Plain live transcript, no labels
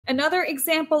Another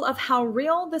example of how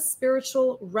real the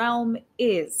spiritual realm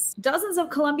is. Dozens of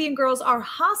Colombian girls are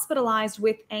hospitalized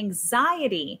with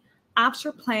anxiety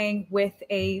after playing with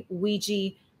a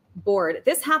Ouija board.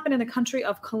 This happened in the country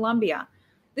of Colombia.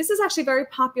 This is actually a very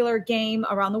popular game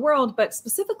around the world, but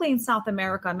specifically in South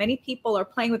America. Many people are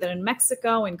playing with it in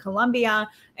Mexico and Colombia,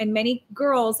 and many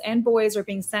girls and boys are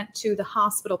being sent to the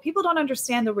hospital. People don't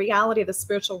understand the reality of the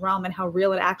spiritual realm and how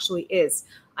real it actually is.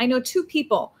 I know two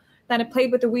people that had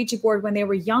played with the Ouija board when they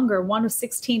were younger. One was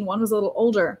 16, one was a little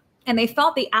older, and they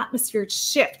felt the atmosphere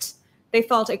shift. They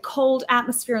felt a cold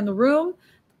atmosphere in the room.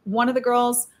 One of the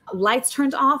girls, lights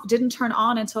turned off, didn't turn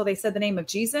on until they said the name of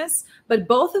Jesus. But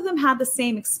both of them had the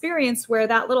same experience where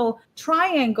that little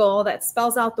triangle that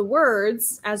spells out the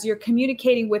words as you're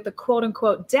communicating with the quote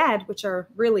unquote dead, which are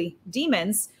really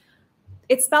demons,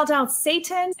 it spelled out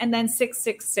Satan and then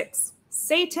 666.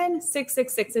 Satan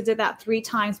 666. It did that 3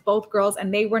 times, both girls,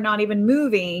 and they were not even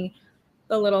moving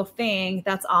the little thing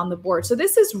that's on the board. So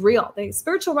this is real. The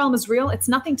spiritual realm is real. It's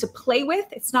nothing to play with.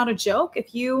 It's not a joke.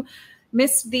 If you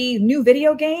missed the new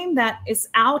video game that is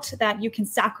out that you can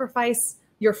sacrifice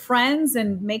your friends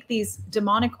and make these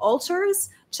demonic altars,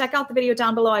 check out the video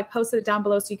down below. I posted it down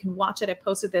below so you can watch it. I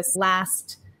posted this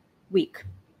last week.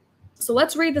 So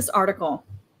let's read this article.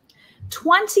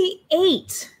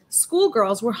 28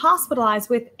 schoolgirls were hospitalized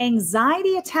with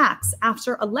anxiety attacks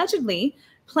after allegedly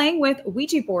playing with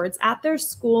Ouija boards at their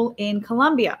school in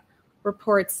Colombia,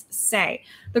 reports say.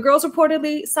 The girls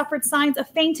reportedly suffered signs of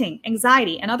fainting,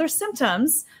 anxiety, and other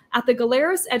symptoms at the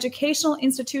Galeras Educational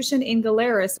Institution in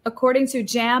Galeras, according to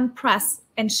Jam Press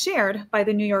and shared by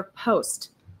the New York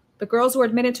Post. The girls were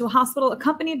admitted to a hospital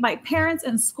accompanied by parents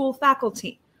and school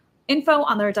faculty. Info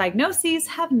on their diagnoses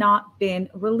have not been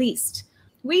released.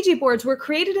 Ouija boards were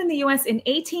created in the U.S. in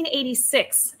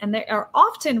 1886, and they are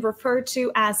often referred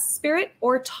to as spirit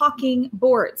or talking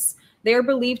boards. They are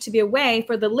believed to be a way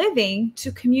for the living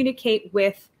to communicate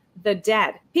with the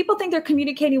dead. People think they're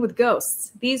communicating with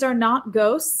ghosts. These are not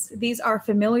ghosts. These are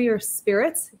familiar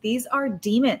spirits. These are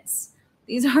demons.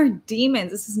 These are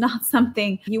demons. This is not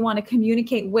something you want to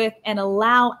communicate with and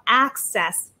allow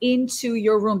access into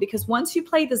your room, because once you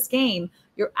play this game,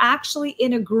 you're actually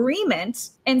in agreement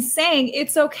and saying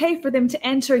it's okay for them to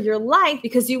enter your life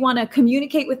because you want to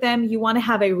communicate with them. You want to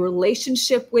have a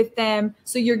relationship with them.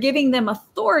 So you're giving them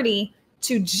authority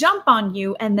to jump on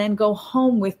you and then go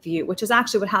home with you, which is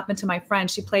actually what happened to my friend.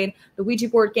 She played the Ouija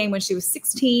board game when she was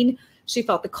 16. She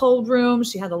felt the cold room.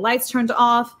 She had the lights turned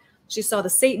off. She saw the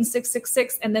Satan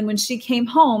 666. And then when she came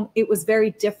home, it was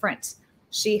very different.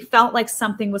 She felt like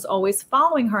something was always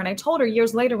following her. And I told her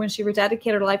years later when she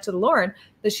rededicated her life to the Lord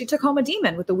that she took home a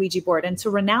demon with the Ouija board and to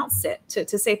renounce it,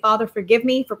 to say, Father, forgive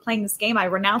me for playing this game. I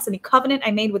renounce any covenant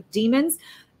I made with demons,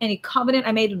 any covenant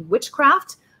I made with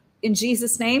witchcraft. In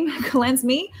Jesus' name, cleanse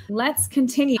me. Let's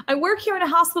continue. I work here in a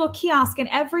hospital kiosk, and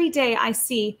every day I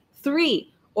see 3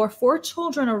 or 4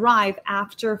 children arrive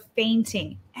after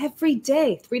fainting. Every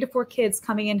day, 3 to 4 kids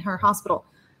coming in her hospital.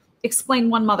 Explain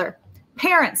one mother.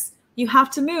 Parents, you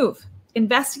have to move.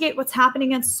 Investigate what's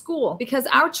happening at school because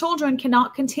our children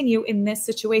cannot continue in this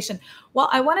situation. Well,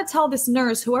 I want to tell this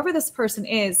nurse, whoever this person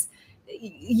is,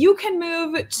 you can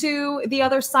move to the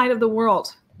other side of the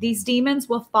world. These demons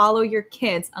will follow your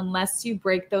kids unless you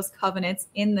break those covenants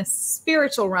in the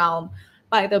spiritual realm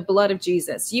by the blood of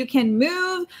Jesus. You can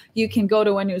move. You can go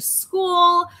to a new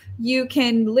school. You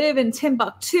can live in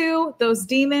Timbuktu. Those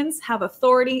demons have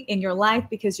authority in your life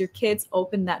because your kids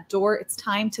opened that door. It's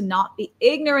time to not be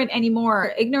ignorant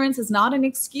anymore. Ignorance is not an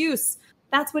excuse.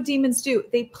 That's what demons do.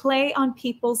 They play on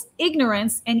people's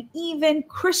ignorance, and even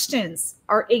Christians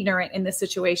are ignorant in this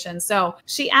situation. So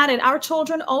she added, our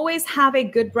children always have a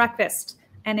good breakfast,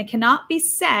 and it cannot be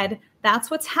said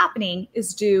that's what's happening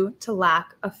is due to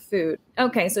lack of food.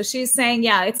 Okay, so she's saying,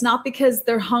 yeah, it's not because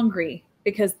they're hungry,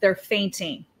 because they're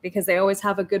fainting, because they always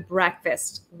have a good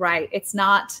breakfast, right? It's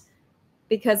not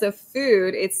because of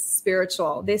food, it's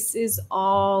spiritual. This is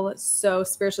all so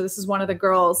spiritual. This is one of the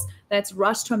girls that's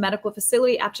rushed to a medical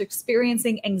facility after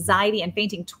experiencing anxiety and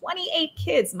fainting. 28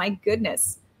 kids, my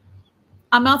goodness.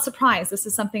 I'm not surprised. This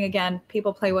is something, again,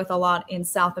 people play with a lot in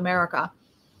South America.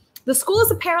 The school is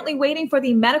apparently waiting for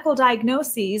the medical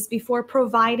diagnoses before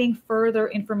providing further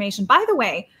information. By the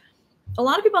way, a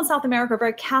lot of people in South America are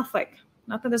very Catholic.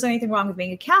 Not that there's anything wrong with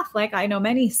being a Catholic. I know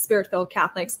many spirit-filled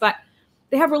Catholics, but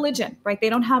they have religion, right?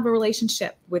 They don't have a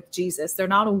relationship with Jesus. They're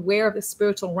not aware of the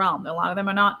spiritual realm. A lot of them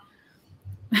are not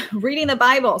reading the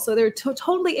Bible. So they're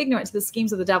totally ignorant to the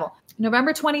schemes of the devil.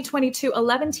 November 2022,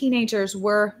 11 teenagers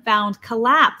were found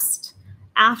collapsed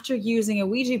after using a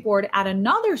Ouija board at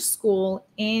another school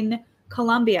in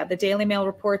Colombia. The Daily Mail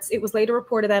reports it was later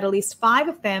reported that at least 5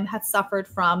 of them had suffered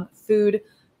from food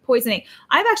poisoning.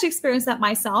 I've actually experienced that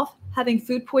myself, having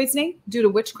food poisoning due to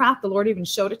witchcraft. The Lord even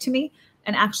showed it to me.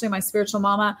 And actually my spiritual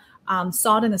mama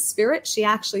saw it in the spirit. She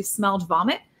actually smelled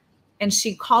vomit. And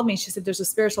she called me. She said, there's a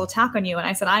spiritual attack on you. And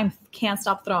I said, I can't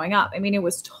stop throwing up. I mean, it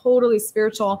was totally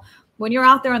spiritual. When you're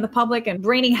out there in the public and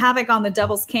raining havoc on the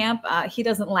devil's camp, he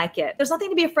doesn't like it. There's nothing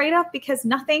to be afraid of because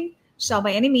nothing shall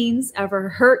by any means ever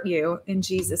hurt you in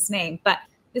Jesus' name. But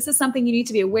this is something you need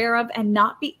to be aware of and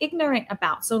not be ignorant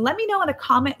about. So let me know in the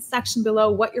comment section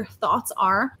below what your thoughts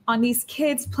are on these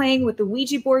kids playing with the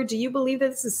Ouija board. Do you believe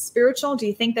that this is spiritual? Do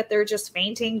you think that they're just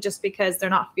fainting just because they're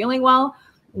not feeling well?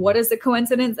 What is the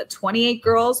coincidence that 28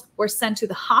 girls were sent to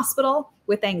the hospital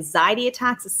with anxiety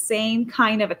attacks, the same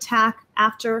kind of attack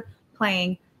after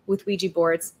playing with Ouija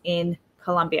boards in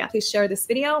Colombia? Please share this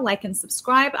video, like and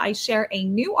subscribe. I share a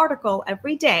new article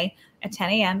every day at 10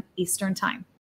 a.m. Eastern Time.